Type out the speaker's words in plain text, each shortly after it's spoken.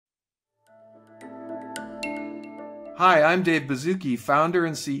Hi, I'm Dave Baszucki, founder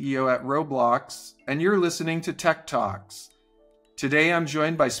and CEO at Roblox, and you're listening to Tech Talks. Today I'm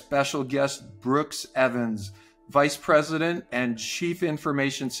joined by special guest Brooks Evans, Vice President and Chief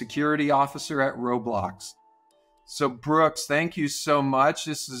Information Security Officer at Roblox. So Brooks, thank you so much.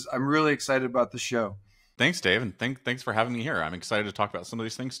 I'm really excited about the show. Thanks, Dave, and thanks for having me here. I'm excited to talk about some of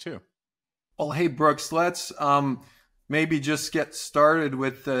these things too. Well, hey Brooks, let's maybe just get started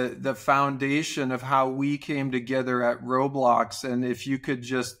with the foundation of how we came together at Roblox, and if you could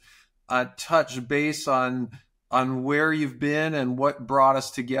just touch base on where you've been and what brought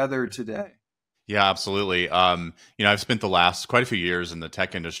us together today. Yeah, absolutely. I've spent the last quite a few years in the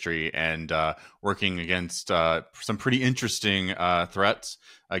tech industry and working against some pretty interesting threats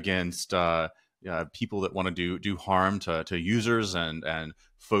against people that want to do harm to users and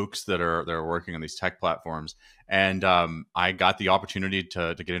folks that are working on these tech platforms. And I got the opportunity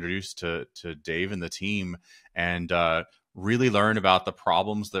to get introduced to Dave and the team and really learn about the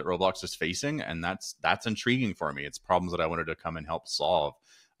problems that Roblox is facing, and that's intriguing for me. It's problems that I wanted to come and help solve.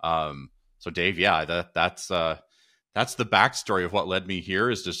 So Dave, yeah, that's the backstory of what led me here,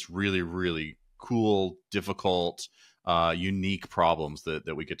 is just really, really cool, difficult, unique problems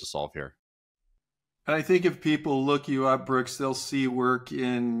that we get to solve here. And I think if people look you up, Brooks, they'll see work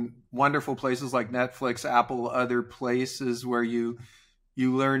in wonderful places like Netflix, Apple, other places where you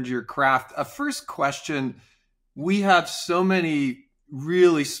learned your craft. A first question, we have so many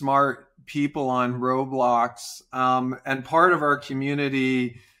really smart people on Roblox, and part of our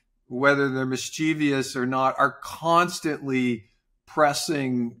community, whether they're mischievous or not, are constantly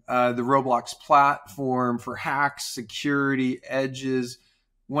pressing the Roblox platform for hacks, security, edges.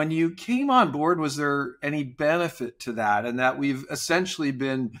 When you came on board, was there any benefit to that? And that we've essentially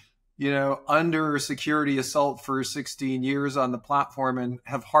been, under security assault for 16 years on the platform and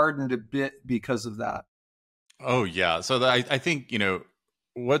have hardened a bit because of that. Oh yeah. So I think,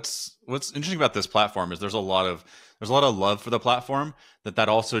 what's interesting about this platform is there's a lot of love for the platform that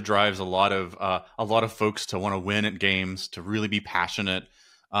also drives a lot of folks to want to win at games, to really be passionate.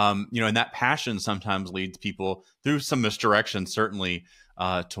 And that passion sometimes leads people through some misdirection, certainly,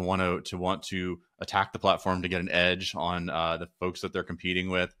 to want to attack the platform to get an edge on the folks that they're competing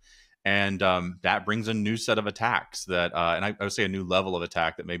with. And that brings a new set of attacks and I would say a new level of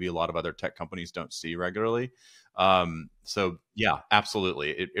attack that maybe a lot of other tech companies don't see regularly. So yeah,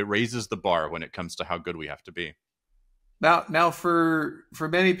 absolutely. It raises the bar when it comes to how good we have to be. Now for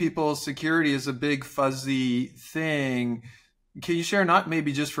many people, security is a big fuzzy thing. Can you share, not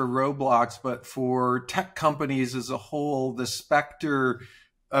maybe just for Roblox, but for tech companies as a whole, the specter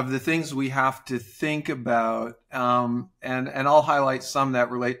of the things we have to think about? And I'll highlight some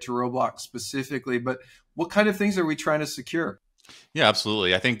that relate to Roblox specifically, but what kind of things are we trying to secure? Yeah,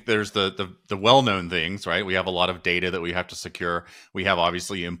 absolutely. I think there's the well-known things, right? We have a lot of data that we have to secure. We have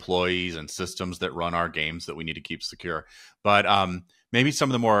obviously employees and systems that run our games that we need to keep secure. But maybe some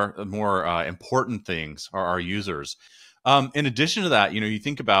of the more important things are our users. In addition to that, you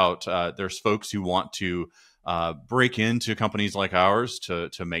think about there's folks who want to break into companies like ours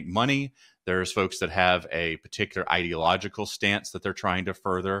to make money. There's folks that have a particular ideological stance that they're trying to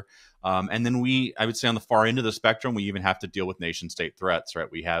further. And then I would say on the far end of the spectrum, we even have to deal with nation state threats,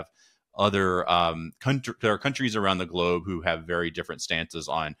 right? We have other there are countries around the globe who have very different stances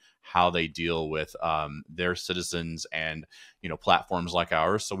on how they deal with their citizens and, platforms like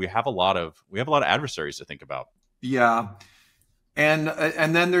ours. So we have a lot of adversaries to think about. Yeah. And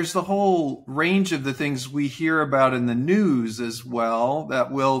then there's the whole range of the things we hear about in the news as well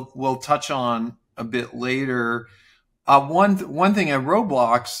that we'll touch on a bit later. One thing at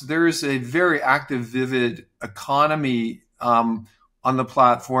Roblox, there's a very active, vivid economy on the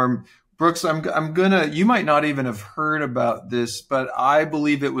platform. Brooks, you might not even have heard about this, but I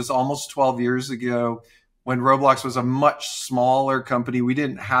believe it was almost 12 years ago when Roblox was a much smaller company. We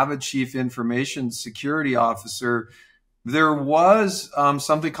didn't have a chief information security officer. There was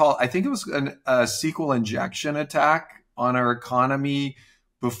something called, I think it was a SQL injection attack on our economy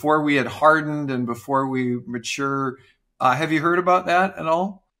before we had hardened and before we mature. Have you heard about that at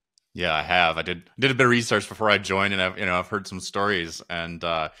all? Yeah, I have. I did a bit of research before I joined, and I've heard some stories. And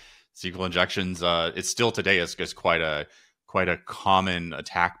SQL injections, it's still today is quite a common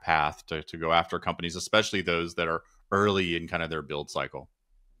attack path to go after companies, especially those that are early in kind of their build cycle.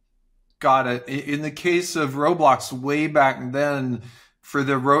 Got it. In the case of Roblox, way back then, for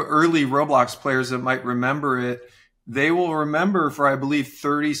the early Roblox players that might remember it, they will remember for, I believe,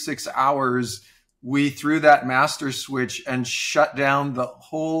 36 hours, we threw that master switch and shut down the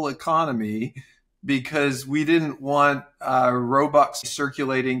whole economy because we didn't want Robux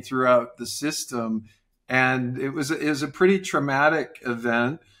circulating throughout the system. and it was a pretty traumatic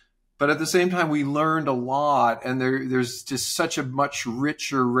event. But at the same time, we learned a lot, and there's just such a much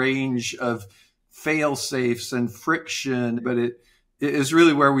richer range of fail safes and friction. But it is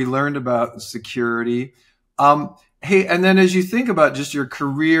really where we learned about security. Hey, and then as you think about just your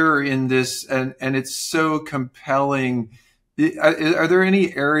career in this, and it's so compelling, are there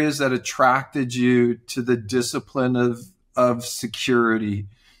any areas that attracted you to the discipline of security?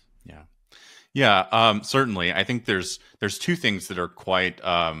 Yeah. Yeah, certainly. I think there's two things that are quite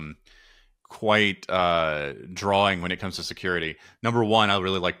drawing when it comes to security. Number one, I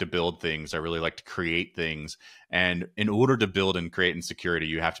really like to build things. I really like to create things. And in order to build and create in security,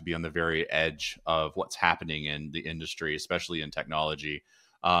 you have to be on the very edge of what's happening in the industry, especially in technology.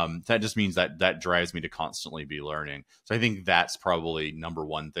 That just means that drives me to constantly be learning. So I think that's probably number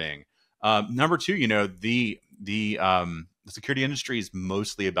one thing. Number two, the security industry is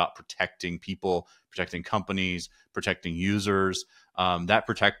mostly about protecting people, protecting companies, protecting users. That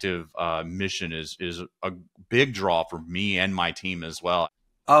protective mission is a big draw for me and my team as well.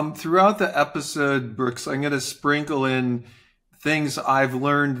 Throughout the episode, Brooks, I'm going to sprinkle in things I've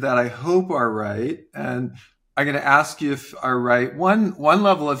learned that I hope are right, and I'm going to ask you if are right. One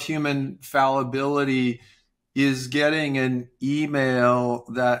level of human fallibility is getting an email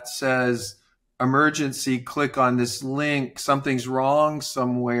that says emergency, click on this link, something's wrong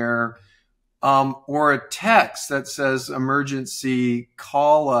somewhere, or a text that says emergency,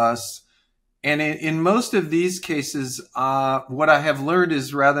 call us. And in most of these cases, what I have learned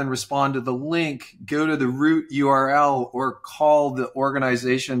is rather than respond to the link, go to the root URL or call the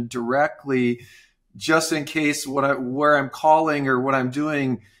organization directly, just in case where I'm calling or what I'm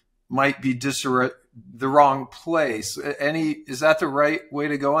doing might be the wrong place. Is that the right way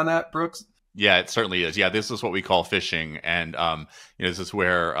to go on that, Brooks? Yeah, it certainly is. Yeah, this is what we call phishing, and this is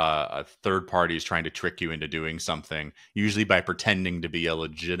where a third party is trying to trick you into doing something, usually by pretending to be a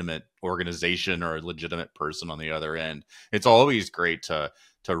legitimate organization or a legitimate person on the other end. It's always great to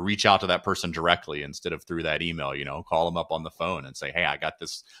reach out to that person directly instead of through that email. Call them up on the phone and say, "Hey, I got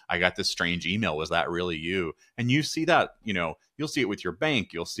this strange email. Was that really you?" And you see that, you'll see it with your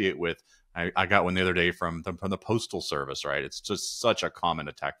bank. You'll see it with. I got one the other day from the postal service. Right? It's just such a common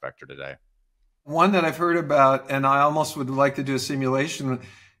attack vector today. One that I've heard about, and I almost would like to do a simulation.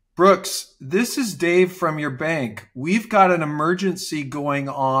 Brooks, this is Dave from your bank. We've got an emergency going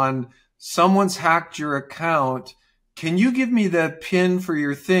on. Someone's hacked your account. Can you give me the PIN for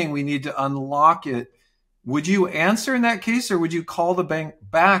your thing? We need to unlock it. Would you answer in that case, or would you call the bank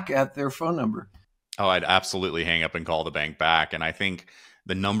back at their phone number? Oh, I'd absolutely hang up and call the bank back. And I think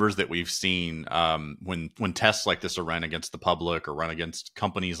the numbers that we've seen when tests like this are run against the public or run against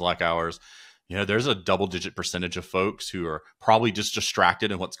companies like ours, there's a double-digit percentage of folks who are probably just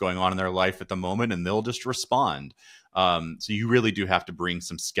distracted in what's going on in their life at the moment, and they'll just respond. So you really do have to bring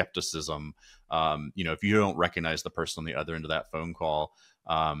some skepticism. If you don't recognize the person on the other end of that phone call,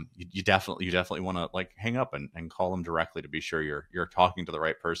 you definitely want to hang up and call them directly to be sure you're talking to the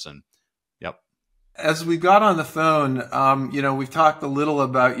right person. Yep. As we got on the phone, we've talked a little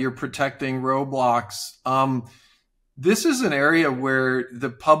about your protecting Roblox. This is an area where the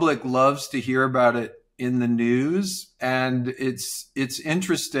public loves to hear about it in the news, and it's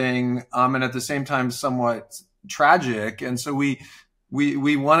interesting, and at the same time somewhat tragic. And so we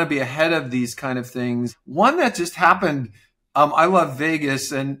want to be ahead of these kind of things. One that just happened. I love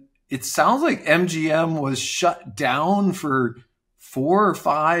Vegas, and it sounds like MGM was shut down for 4 or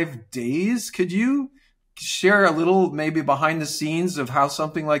 5 days. Could you share a little maybe behind the scenes of how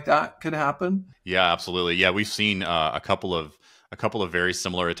something like that could happen? Yeah, absolutely. Yeah, we've seen a couple of very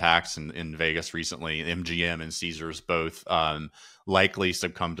similar attacks in Vegas recently. MGM and Caesars both likely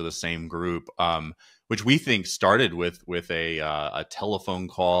succumbed to the same group, which we think started with a telephone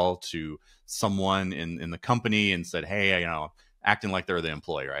call to someone in the company and said, "Hey, acting like they're the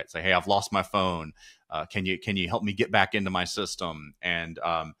employee, right? Say, hey, I've lost my phone. Can you help me get back into my system?" And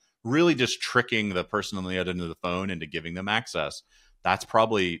really just tricking the person on the other end of the phone into giving them access. That's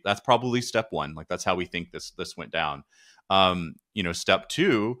probably step one. That's how we think this went down. Step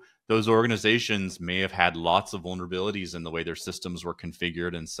two, those organizations may have had lots of vulnerabilities in the way their systems were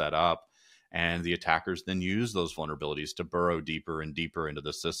configured and set up. And the attackers then use those vulnerabilities to burrow deeper and deeper into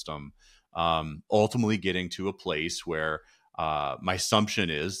the system, ultimately getting to a place where my assumption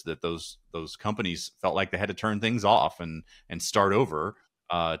is that those companies felt like they had to turn things off and start over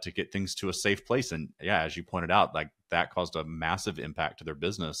to get things to a safe place. And yeah, as you pointed out, that caused a massive impact to their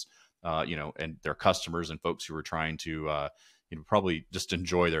business, and their customers and folks who were trying to, probably just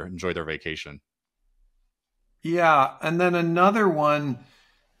enjoy their vacation. Yeah. And then another one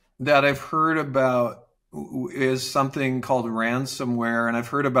that I've heard about is something called ransomware, and I've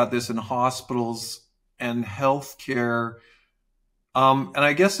heard about this in hospitals and healthcare. And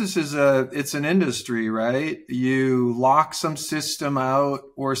I guess it's an industry, right? You lock some system out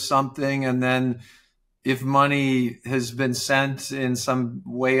or something, and then if money has been sent in some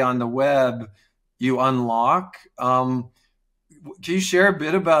way on the web, you unlock. Can you share a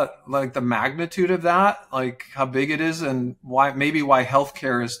bit about like the magnitude of that, like how big it is, and why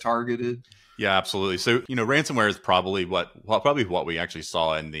healthcare is targeted? Yeah, absolutely. So, ransomware is probably what we actually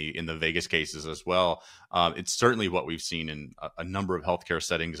saw in the Vegas cases as well. It's certainly what we've seen in a number of healthcare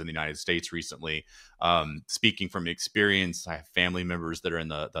settings in the United States recently. Speaking from experience, I have family members that are in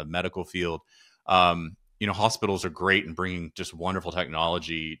the medical field. Hospitals are great in bringing just wonderful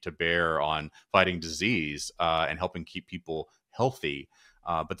technology to bear on fighting disease and helping keep people healthy.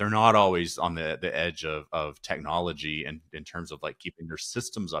 But they're not always on the edge of technology and in terms of like keeping their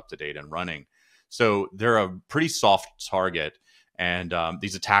systems up to date and running. So they're a pretty soft target, and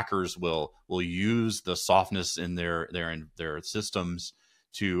these attackers will use the softness in their systems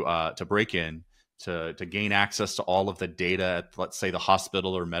to break in to gain access to all of the data at, let's say, the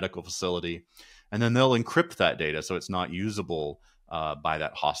hospital or medical facility, and then they'll encrypt that data so it's not usable by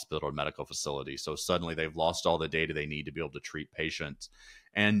that hospital or medical facility. So suddenly they've lost all the data they need to be able to treat patients,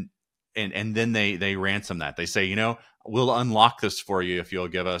 and and then they ransom that. They say, we'll unlock this for you if you'll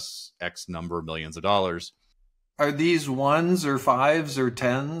give us X number of millions of dollars. Are these ones or fives or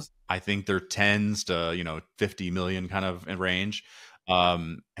tens? I think they're tens to 50 million kind of in range,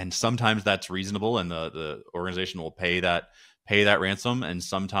 and sometimes that's reasonable, and the organization will pay that ransom, and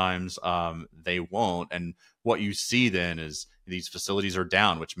sometimes they won't. And what you see then is these facilities are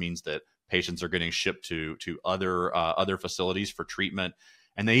down, which means that patients are getting shipped to other facilities for treatment,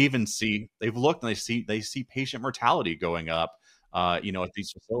 and they've looked and they see patient mortality going up, at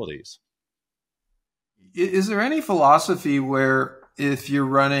these facilities. Is there any philosophy where if you're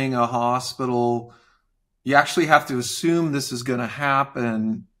running a hospital, you actually have to assume this is going to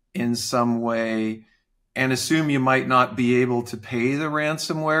happen in some way and assume you might not be able to pay the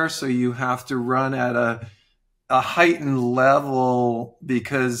ransomware? So you have to run at a heightened level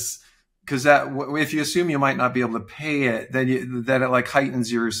because that if you assume you might not be able to pay it, then it like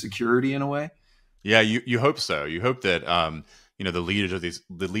heightens your security in a way. Yeah, you hope so. You hope that the leaders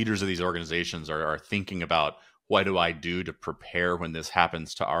of these organizations are thinking about, what do I do to prepare when this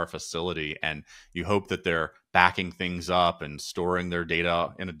happens to our facility? And you hope that they're backing things up and storing their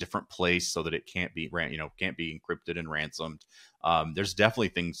data in a different place so that it can't be encrypted and ransomed. There's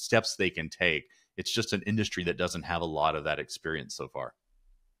definitely steps they can take. It's just an industry that doesn't have a lot of that experience so far.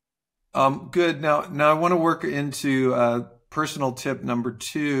 Good. Now I want to work into personal tip number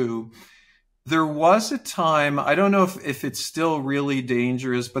two. There was a time, I don't know if it's still really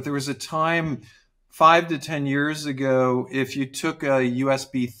dangerous, but there was a time 5 to 10 years ago, if you took a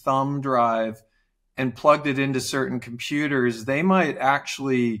USB thumb drive and plugged it into certain computers, they might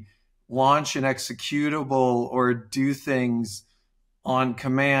actually launch an executable or do things on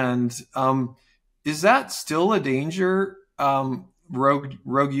command. Is that still a danger? Rogue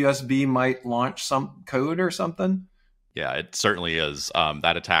USB might launch some code or something. Yeah, it certainly is.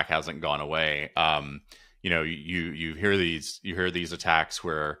 That attack hasn't gone away. You hear these attacks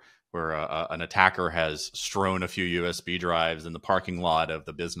where an attacker has strewn a few USB drives in the parking lot of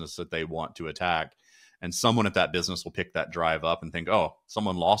the business that they want to attack, and someone at that business will pick that drive up and think, "Oh,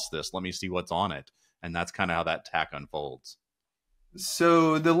 someone lost this. Let me see what's on it." And that's kind of how that attack unfolds.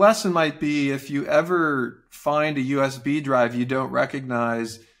 So the lesson might be if you ever find a USB drive you don't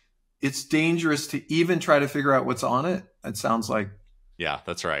recognize, it's dangerous to even try to figure out what's on it. It sounds like. Yeah,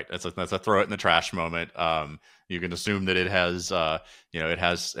 that's right. That's a throw it in the trash moment. You can assume that it has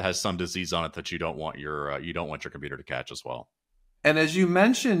some disease on it that you don't want your computer to catch as well. And as you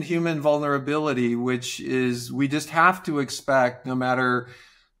mentioned, human vulnerability, which is we just have to expect no matter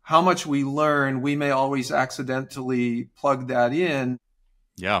how much we learn, we may always accidentally plug that in.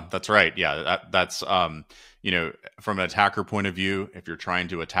 Yeah, that's right. Yeah, that's from an attacker point of view, if you're trying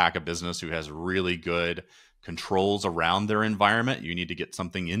to attack a business who has really good controls around their environment, you need to get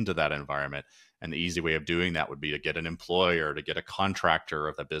something into that environment. And the easy way of doing that would be to get an employer, to get a contractor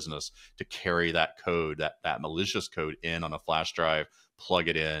of the business to carry that code, that malicious code in on a flash drive, plug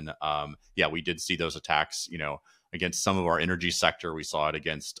it in. Yeah, we did see those attacks, against some of our energy sector. We saw it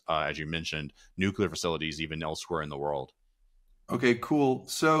against, as you mentioned, nuclear facilities, even elsewhere in the world. Okay, cool.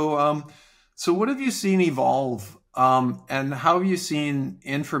 So what have you seen evolve, and how have you seen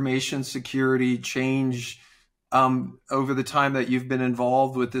information security change over the time that you've been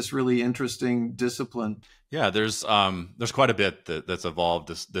involved with this really interesting discipline? Yeah, there's quite a bit that's evolved.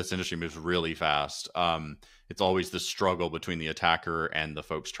 This industry moves really fast. It's always the struggle between the attacker and the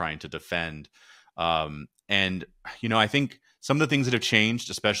folks trying to defend. And I think some of the things that have changed,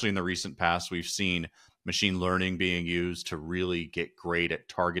 especially in the recent past, we've seen machine learning being used to really get great at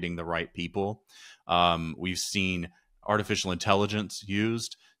targeting the right people. We've seen artificial intelligence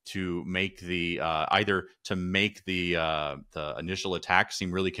used to make the either to make the initial attack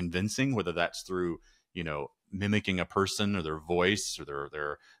seem really convincing, whether that's through mimicking a person or their voice or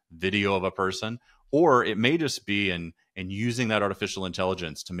their video of a person, or it may just be in using that artificial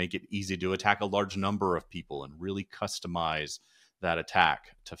intelligence to make it easy to attack a large number of people and really customize that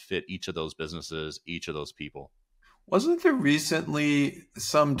attack to fit each of those businesses, each of those people. Wasn't there recently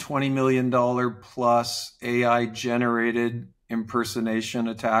some $20 million plus AI generated impersonation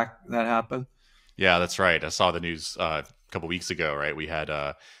attack that happened? Yeah, that's right. I saw the news a couple weeks ago. Right, we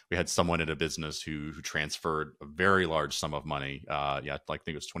had someone in a business who transferred a very large sum of money. Yeah, like I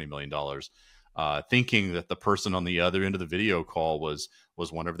think it was $20 million, thinking that the person on the other end of the video call was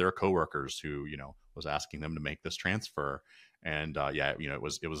one of their coworkers who was asking them to make this transfer. And yeah, it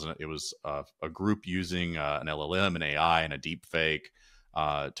was a group using an LLM and AI and a deep fake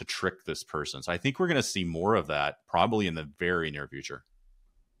to trick this person. So I think we're going to see more of that probably in the very near future.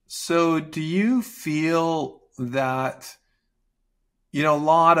 So, do you feel that, a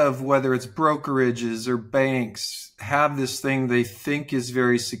lot of whether it's brokerages or banks have this thing they think is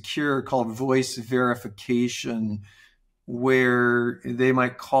very secure called voice verification, where they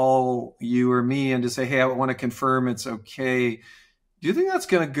might call you or me and to say, hey, I want to confirm it's okay. Do you think that's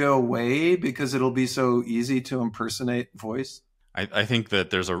going to go away because it'll be so easy to impersonate voice? I think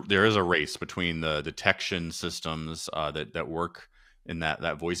that there is a race between the detection systems that work in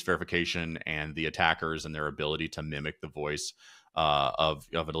that voice verification and the attackers and their ability to mimic the voice of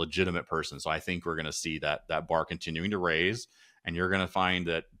a legitimate person. So I think we're going to see that bar continuing to raise, and you're going to find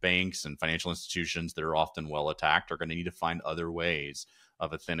that banks and financial institutions that are often well attacked are going to need to find other ways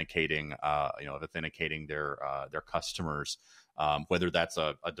of authenticating their customers. Whether that's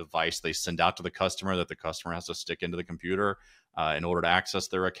a device they send out to the customer that the customer has to stick into the computer in order to access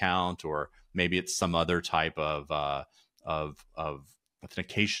their account, or maybe it's some other type of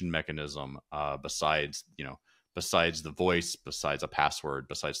authentication mechanism besides the voice, besides a password,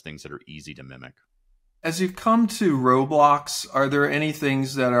 besides things that are easy to mimic. As you've come to Roblox, are there any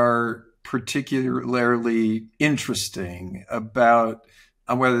things that are particularly interesting about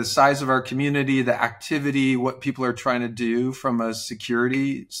whether the size of our community, the activity, what people are trying to do from a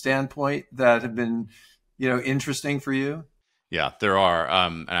security standpoint that have been, interesting for you? Yeah, there are.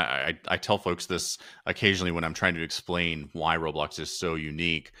 And I tell folks this occasionally when I'm trying to explain why Roblox is so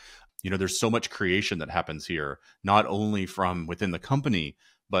unique. There's so much creation that happens here, not only from within the company,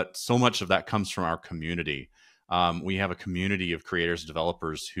 but so much of that comes from our community. We have a community of creators,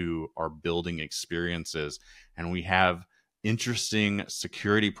 developers who are building experiences, and we have interesting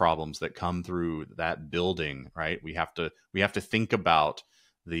security problems that come through that building, right? We have to think about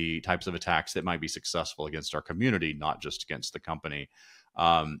the types of attacks that might be successful against our community, not just against the company.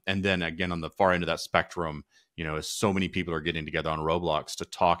 And then again, on the far end of that spectrum, as so many people are getting together on Roblox to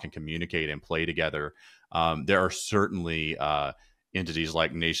talk and communicate and play together, there are certainly entities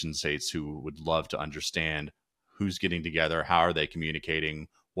like nation states who would love to understand who's getting together, how are they communicating,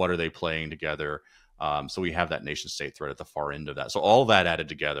 what are they playing together. So we have that nation state threat at the far end of that. So all that added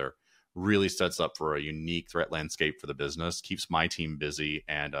together really sets up for a unique threat landscape for the business, keeps my team busy,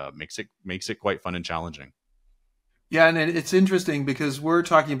 and makes it quite fun and challenging. Yeah, and it's interesting because we're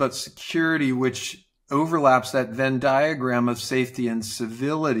talking about security, which overlaps that Venn diagram of safety and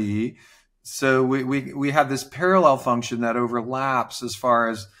civility. So we have this parallel function that overlaps as far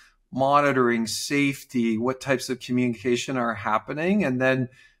as monitoring safety, what types of communication are happening, and then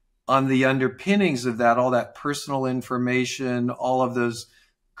on the underpinnings of that, all that personal information, all of those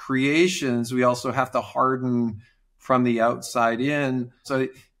creations, we also have to harden from the outside in. So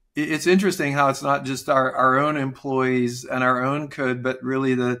it's interesting how it's not just our own employees and our own code, but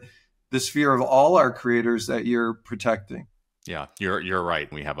really the sphere of all our creators that you're protecting. Yeah, you're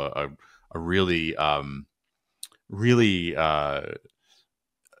right. We have a really really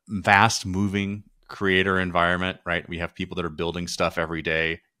fast moving creator environment, right? We have people that are building stuff every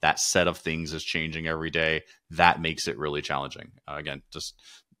day. That set of things is changing every day. That makes it really challenging. Again, just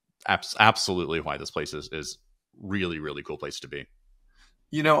absolutely why this place is really, really cool place to be.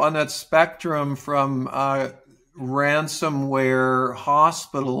 On that spectrum from ransomware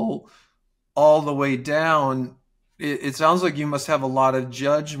hospital all the way down, it sounds like you must have a lot of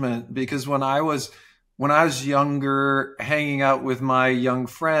judgment, because when I was when I was younger, hanging out with my young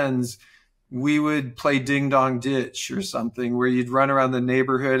friends, we would play Ding Dong Ditch or something where you'd run around the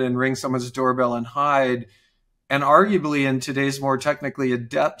neighborhood and ring someone's doorbell and hide. And arguably in today's more technically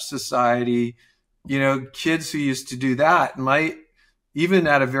adept society, kids who used to do that might, even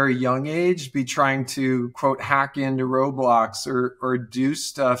at a very young age, be trying to quote hack into Roblox or do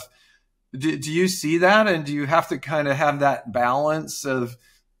stuff. Do you see that? And do you have to kind of have that balance of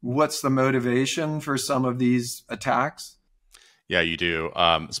what's the motivation for some of these attacks? Yeah, you do.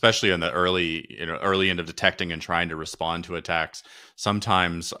 Especially in the early end of detecting and trying to respond to attacks.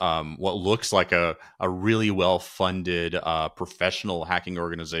 Sometimes what looks like a really well funded professional hacking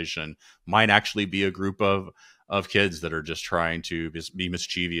organization might actually be a group of kids that are just trying to be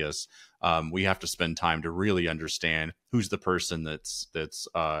mischievous. We have to spend time to really understand who's the person that's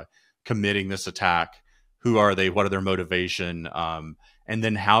committing this attack. Who are they? What are their motivation? And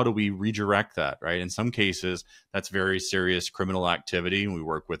then how do we redirect that, right? In some cases, that's very serious criminal activity, and we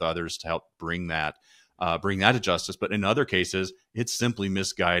work with others to help bring that to justice. But in other cases, it's simply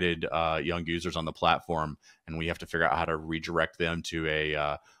misguided young users on the platform, and we have to figure out how to redirect them to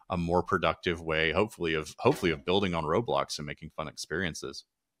a more productive way, hopefully of building on Roblox and making fun experiences.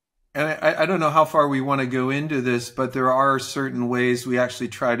 And I don't know how far we want to go into this, but there are certain ways we actually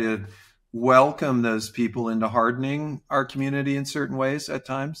try to welcome those people into hardening our community in certain ways at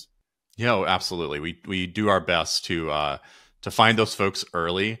times. Yeah, oh, absolutely. We do our best to find those folks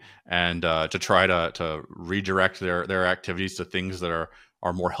early and to try to redirect their activities to things that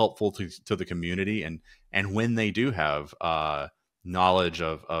are more helpful to the community. And when they do have knowledge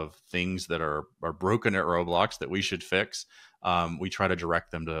of things that are broken at Roblox that we should fix, we try to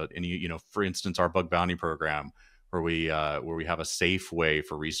direct them to any, for instance, our bug bounty program, where we have a safe way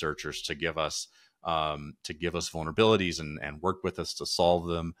for researchers to give us vulnerabilities and work with us to solve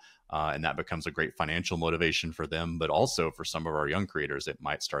them. And that becomes a great financial motivation for them, but also for some of our young creators, it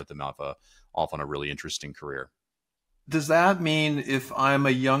might start them off on a really interesting career. Does that mean if I'm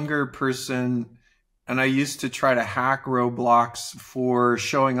a younger person and I used to try to hack Roblox for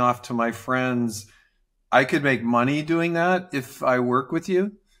showing off to my friends, I could make money doing that if I work with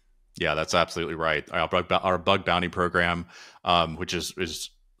you? Yeah, that's absolutely right. Our bug bounty program, which is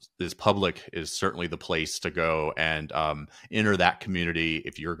public, is certainly the place to go and enter that community.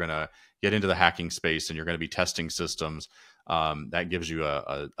 If you're going to get into the hacking space and you're going to be testing systems, that gives you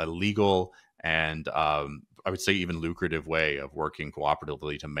a legal and I would say even lucrative way of working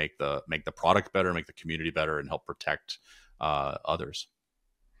cooperatively to make the product better, make the community better, and help protect others.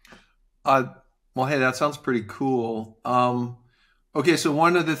 Well, hey, that sounds pretty cool. Okay, so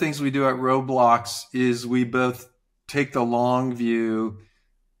one of the things we do at Roblox is we both take the long view,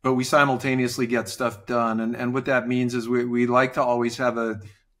 but we simultaneously get stuff done. And what that means is we like to always have a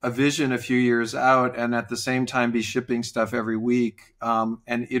vision a few years out and at the same time be shipping stuff every week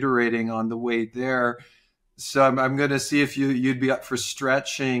and iterating on the way there. So I'm going to see if you'd be up for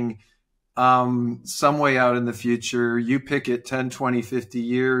stretching some way out in the future. You pick it 10, 20, 50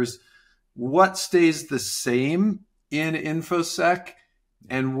 years. What stays the same in InfoSec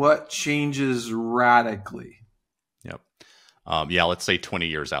and what changes radically? Yep. Yeah, let's say 20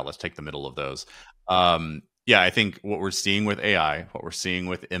 years out. Let's take the middle of those. Yeah, I think what we're seeing with AI, what we're seeing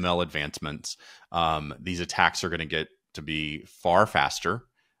with ML advancements, these attacks are going to get to be far faster,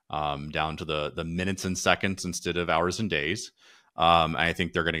 down to the minutes and seconds instead of hours and days. I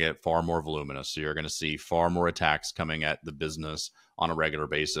think they're going to get far more voluminous. So you're going to see far more attacks coming at the business on a regular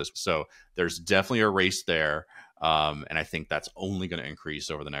basis. So there's definitely a race there. And I think that's only going to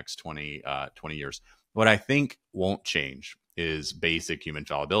increase over the next 20 years. What I think won't change is basic human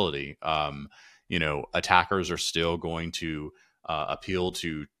fallibility. Attackers are still going to appeal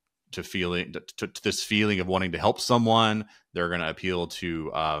to this feeling of wanting to help someone. They're going to appeal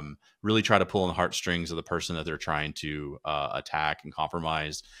to really try to pull on the heartstrings of the person that they're trying to attack and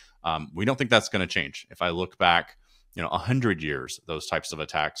compromise. We don't think that's going to change. If I look back, 100 years, those types of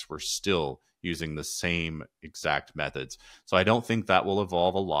attacks were still using the same exact methods. So I don't think that will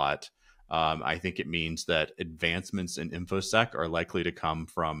evolve a lot. I think it means that advancements in InfoSec are likely to come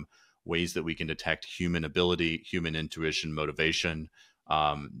from ways that we can detect human ability, human intuition, motivation.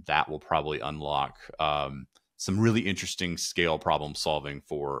 That will probably unlock some really interesting scale problem solving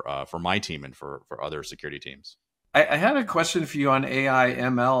for my team and for other security teams. I had a question for you on AI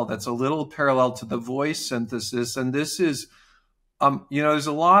ML that's a little parallel to the voice synthesis. And this is, there's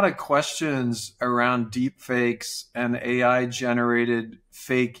a lot of questions around deep fakes and AI generated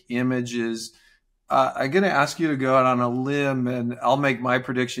fake images. I'm going to ask you to go out on a limb and I'll make my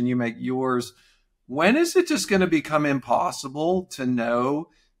prediction, you make yours. When is it just going to become impossible to know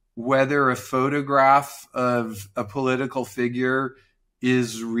whether a photograph of a political figure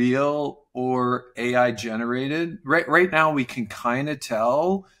is real or AI generated. Right now, we can kind of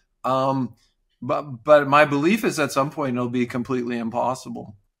tell, but my belief is at some point it'll be completely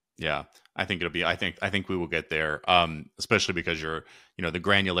impossible. Yeah, I think it'll be. I think we will get there. Especially because the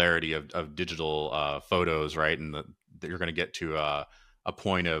granularity of digital photos, right, and that you're going to get to a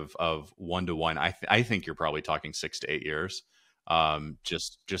point of 1 to 1. I think you're probably talking 6 to 8 years.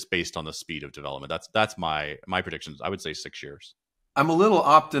 Just based on the speed of development. That's my predictions. I would say 6 years. I'm a little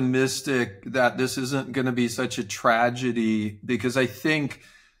optimistic that this isn't going to be such a tragedy because I think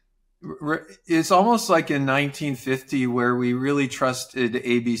it's almost like in 1950 where we really trusted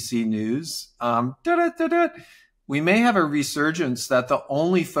ABC News. We may have a resurgence that the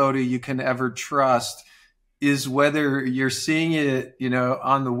only photo you can ever trust is whether you're seeing it,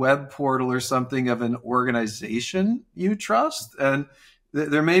 on the web portal or something of an organization you trust. And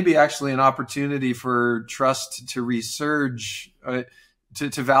there may be actually an opportunity for trust to resurge,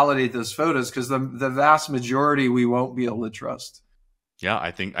 to validate those photos, because the vast majority we won't be able to trust. Yeah,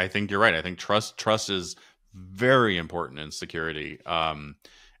 I think you're right. I think trust is very important in security. And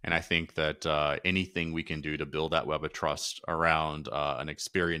I think that anything we can do to build that web of trust around an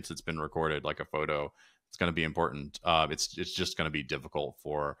experience that's been recorded, like a photo, it's going to be important. It's just going to be difficult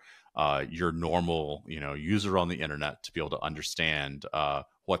for your normal user on the internet to be able to understand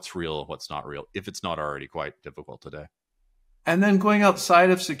what's real, what's not real, if it's not already quite difficult today. And then going outside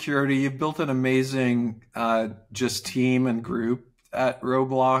of security, you've built an amazing just team and group at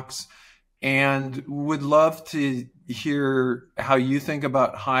Roblox, and would love to hear how you think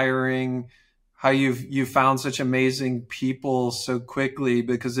about hiring, how you've found such amazing people so quickly,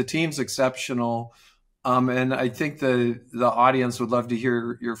 because the team's exceptional. And I think the audience would love to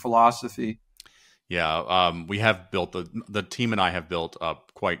hear your philosophy. Yeah, we have built the team, and I have built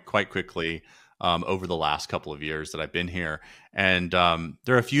up quite quickly over the last couple of years that I've been here, and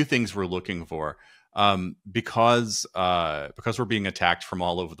there are a few things we're looking for because we're being attacked from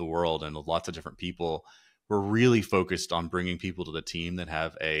all over the world and lots of different people. We're really focused on bringing people to the team that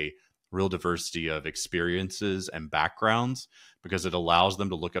have a real diversity of experiences and backgrounds, because it allows them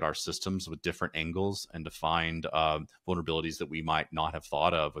to look at our systems with different angles and to find vulnerabilities that we might not have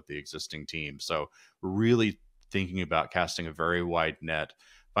thought of with the existing team. So we're really thinking about casting a very wide net,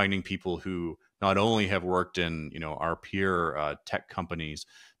 finding people who not only have worked in our peer tech companies,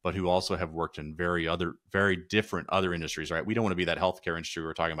 but who also have worked in very different other industries. Right? We don't want to be that healthcare industry we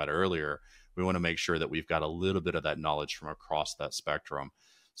were talking about earlier. We want to make sure that we've got a little bit of that knowledge from across that spectrum.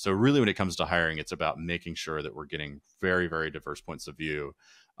 So really, when it comes to hiring, it's about making sure that we're getting very, very diverse points of view.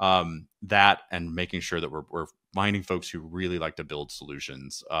 That and making sure that we're finding folks who really like to build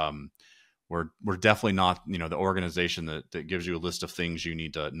solutions. We're definitely not the organization that gives you a list of things you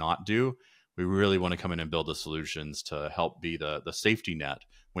need to not do. We really want to come in and build the solutions to help be the safety net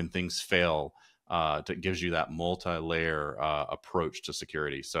when things fail. That gives you that multi-layer approach to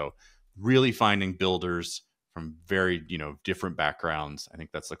security. So really finding builders from very different backgrounds. I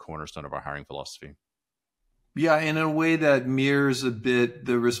think that's the cornerstone of our hiring philosophy. Yeah, in a way that mirrors a bit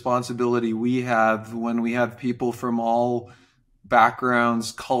the responsibility we have when we have people from all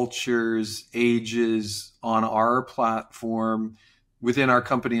backgrounds, cultures, ages on our platform within our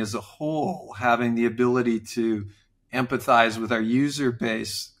company as a whole. Having the ability to empathize with our user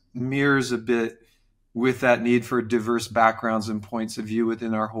base mirrors a bit with that need for diverse backgrounds and points of view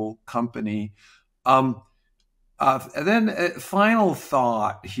within our whole company. And then final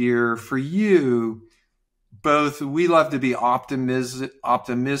thought here for you. Both, we love to be optimistic,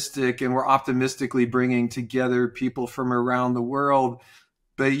 and we're optimistically bringing together people from around the world.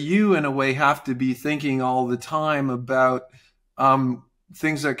 But you, in a way, have to be thinking all the time about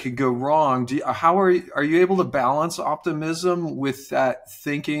things that could go wrong. How are you able to balance optimism with that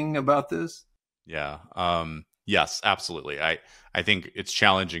thinking about this? Yeah. Yes, absolutely. I think it's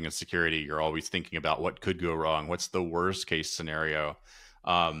challenging in security. You're always thinking about what could go wrong. What's the worst case scenario?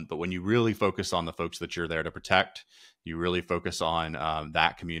 But when you really focus on the folks that you're there to protect, you really focus on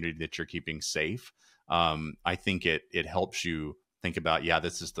that community that you're keeping safe. I think it helps you think about,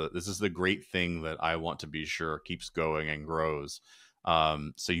 this is the great thing that I want to be sure keeps going and grows.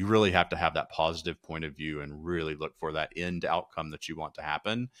 So you really have to have that positive point of view and really look for that end outcome that you want to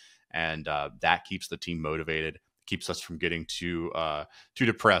happen. And that keeps the team motivated, keeps us from getting too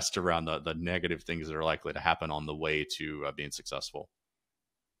depressed around the negative things that are likely to happen on the way to being successful.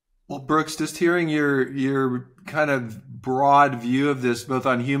 Well, Brooks, just hearing your kind of broad view of this, both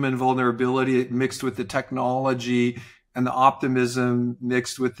on human vulnerability mixed with the technology and the optimism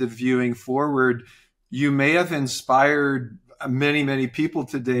mixed with the viewing forward, you may have inspired many, many people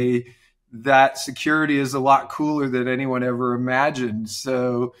today that security is a lot cooler than anyone ever imagined.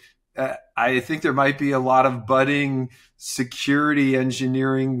 So I think there might be a lot of budding security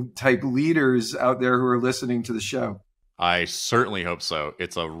engineering type leaders out there who are listening to the show. I certainly hope so.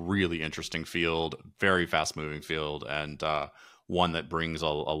 It's a really interesting field, very fast moving field, and one that brings a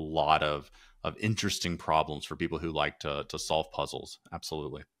lot of interesting problems for people who like to solve puzzles.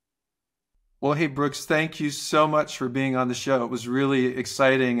 Absolutely. Well, hey, Brooks, thank you so much for being on the show. It was really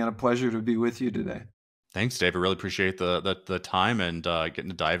exciting and a pleasure to be with you today. Thanks, Dave. I really appreciate the time and getting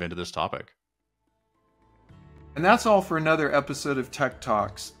to dive into this topic. And that's all for another episode of Tech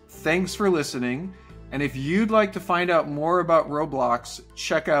Talks. Thanks for listening. And if you'd like to find out more about Roblox,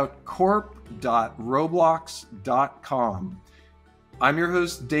 check out corp.roblox.com. I'm your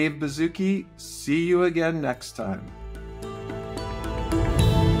host, Dave Baszucki. See you again next time.